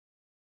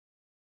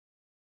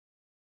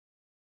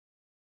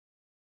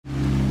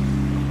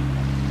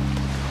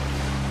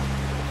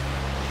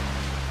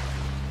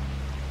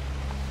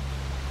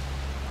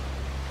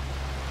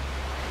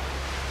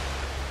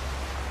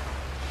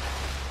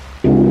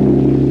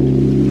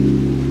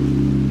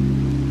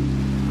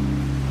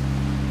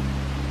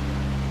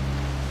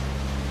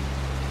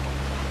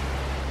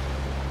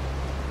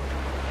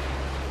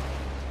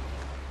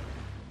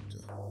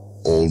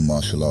All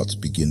martial arts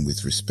begin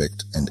with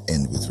respect and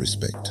end with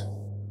respect.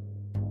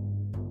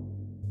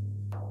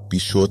 Be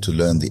sure to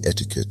learn the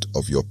etiquette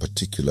of your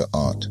particular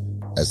art,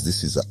 as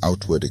this is an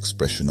outward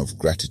expression of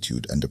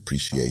gratitude and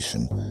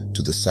appreciation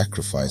to the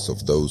sacrifice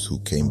of those who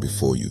came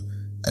before you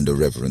and a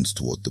reverence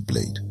toward the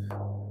blade.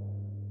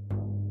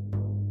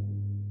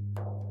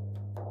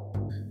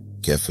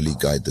 Carefully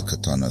guide the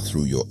katana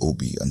through your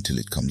obi until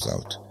it comes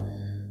out.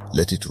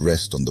 Let it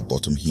rest on the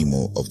bottom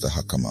himo of the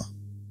hakama.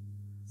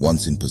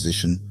 Once in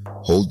position,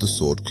 hold the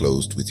sword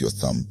closed with your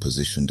thumb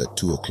positioned at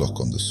 2 o'clock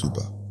on the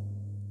suba.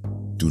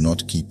 Do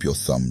not keep your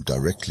thumb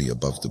directly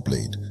above the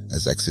blade,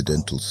 as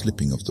accidental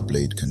slipping of the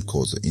blade can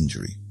cause an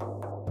injury.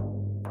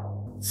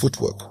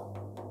 Footwork.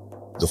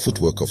 The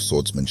footwork of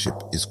swordsmanship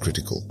is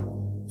critical.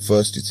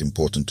 First, it's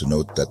important to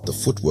note that the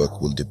footwork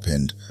will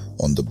depend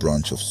on the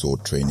branch of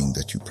sword training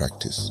that you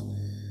practice.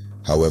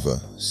 However,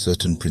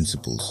 certain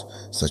principles,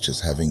 such as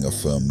having a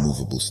firm,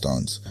 movable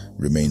stance,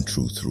 remain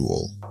true through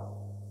all.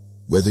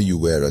 Whether you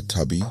wear a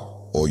tabi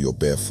or you're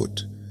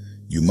barefoot,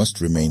 you must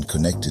remain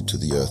connected to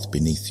the earth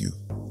beneath you.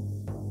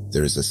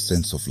 There is a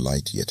sense of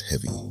light yet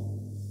heavy,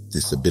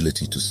 this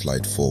ability to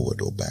slide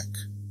forward or back.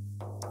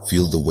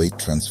 Feel the weight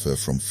transfer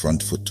from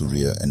front foot to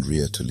rear and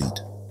rear to lead.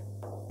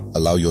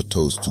 Allow your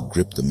toes to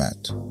grip the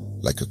mat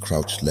like a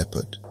crouched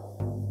leopard.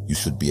 You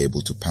should be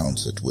able to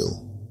pounce at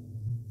will.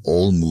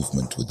 All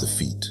movement with the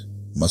feet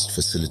must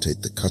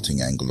facilitate the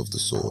cutting angle of the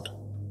sword.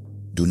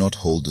 Do not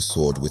hold the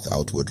sword with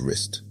outward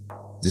wrist.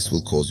 This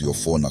will cause your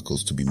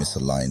foreknuckles to be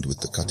misaligned with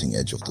the cutting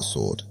edge of the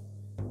sword.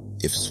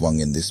 If swung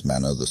in this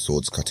manner, the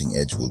sword's cutting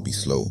edge will be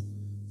slow,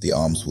 the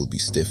arms will be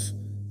stiff,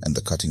 and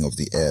the cutting of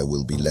the air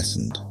will be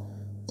lessened.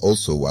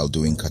 Also, while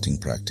doing cutting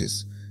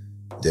practice,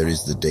 there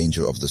is the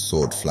danger of the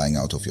sword flying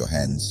out of your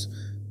hands.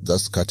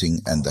 Thus,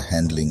 cutting and the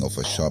handling of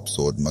a sharp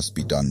sword must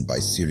be done by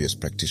serious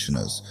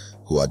practitioners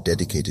who are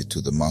dedicated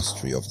to the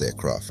mastery of their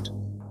craft.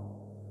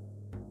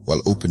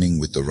 While opening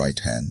with the right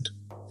hand,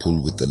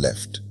 pull with the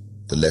left.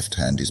 The left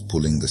hand is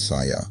pulling the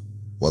saya,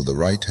 while the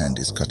right hand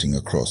is cutting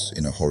across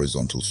in a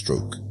horizontal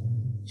stroke.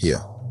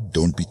 Here,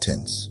 don't be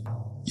tense,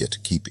 yet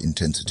keep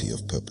intensity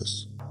of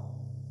purpose.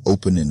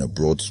 Open in a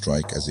broad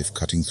strike as if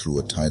cutting through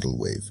a tidal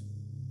wave.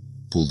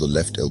 Pull the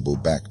left elbow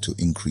back to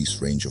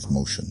increase range of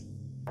motion.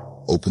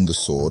 Open the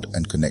sword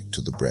and connect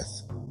to the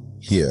breath.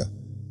 Here,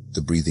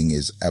 the breathing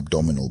is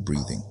abdominal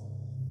breathing.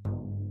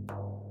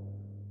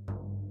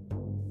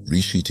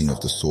 Resheathing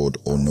of the sword,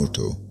 or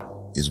noto,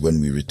 is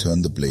when we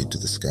return the blade to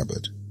the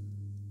scabbard.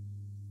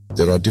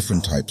 There are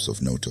different types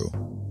of noto.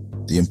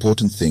 The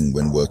important thing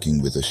when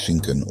working with a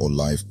shinken or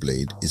live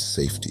blade is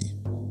safety.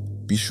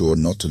 Be sure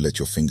not to let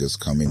your fingers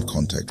come in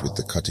contact with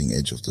the cutting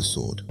edge of the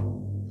sword.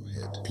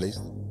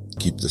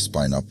 Keep the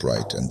spine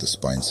upright and the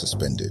spine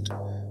suspended.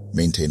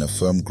 Maintain a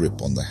firm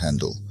grip on the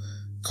handle.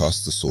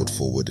 Cast the sword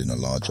forward in a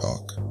large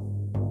arc.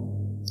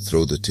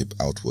 Throw the tip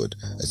outward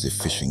as if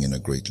fishing in a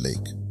great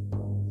lake.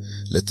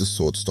 Let the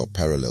sword stop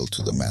parallel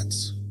to the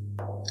mats.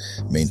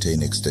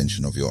 Maintain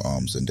extension of your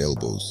arms and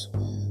elbows.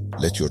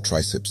 Let your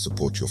triceps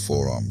support your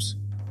forearms.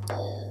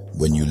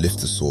 When you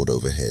lift the sword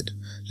overhead,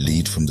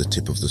 lead from the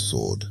tip of the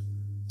sword,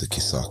 the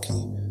kisaki.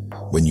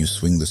 When you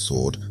swing the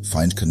sword,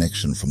 find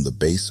connection from the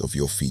base of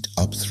your feet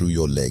up through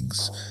your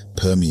legs,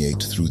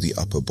 permeate through the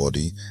upper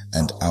body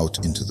and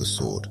out into the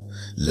sword.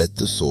 Let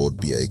the sword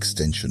be an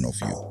extension of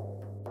you.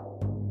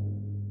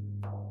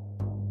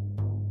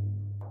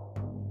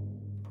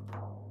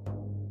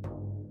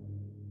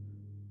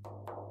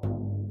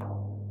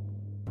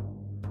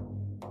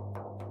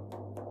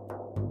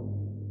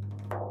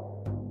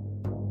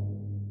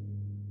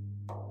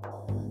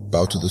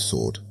 Bow to the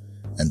sword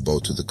and bow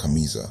to the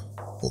kamisa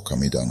or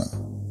kamidana,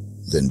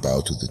 then bow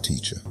to the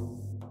teacher.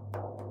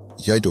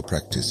 Iaido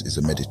practice is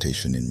a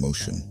meditation in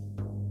motion.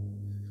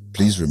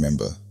 Please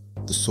remember,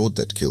 the sword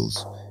that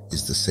kills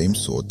is the same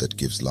sword that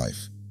gives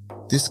life.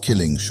 This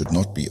killing should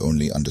not be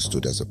only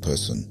understood as a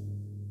person.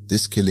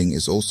 This killing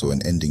is also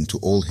an ending to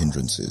all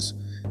hindrances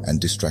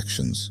and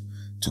distractions,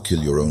 to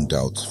kill your own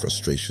doubts,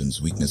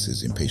 frustrations,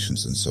 weaknesses,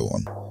 impatience, and so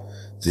on.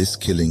 This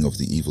killing of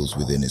the evils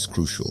within is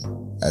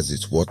crucial, as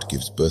it's what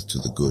gives birth to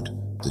the good,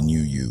 the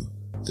new you,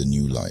 the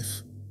new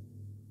life.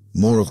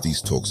 More of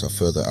these talks are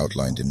further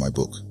outlined in my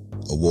book,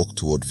 A Walk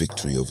Toward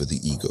Victory Over the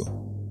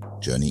Ego,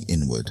 Journey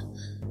Inward.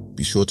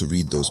 Be sure to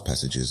read those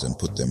passages and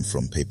put them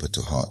from paper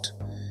to heart.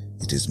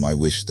 It is my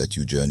wish that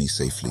you journey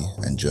safely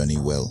and journey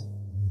well.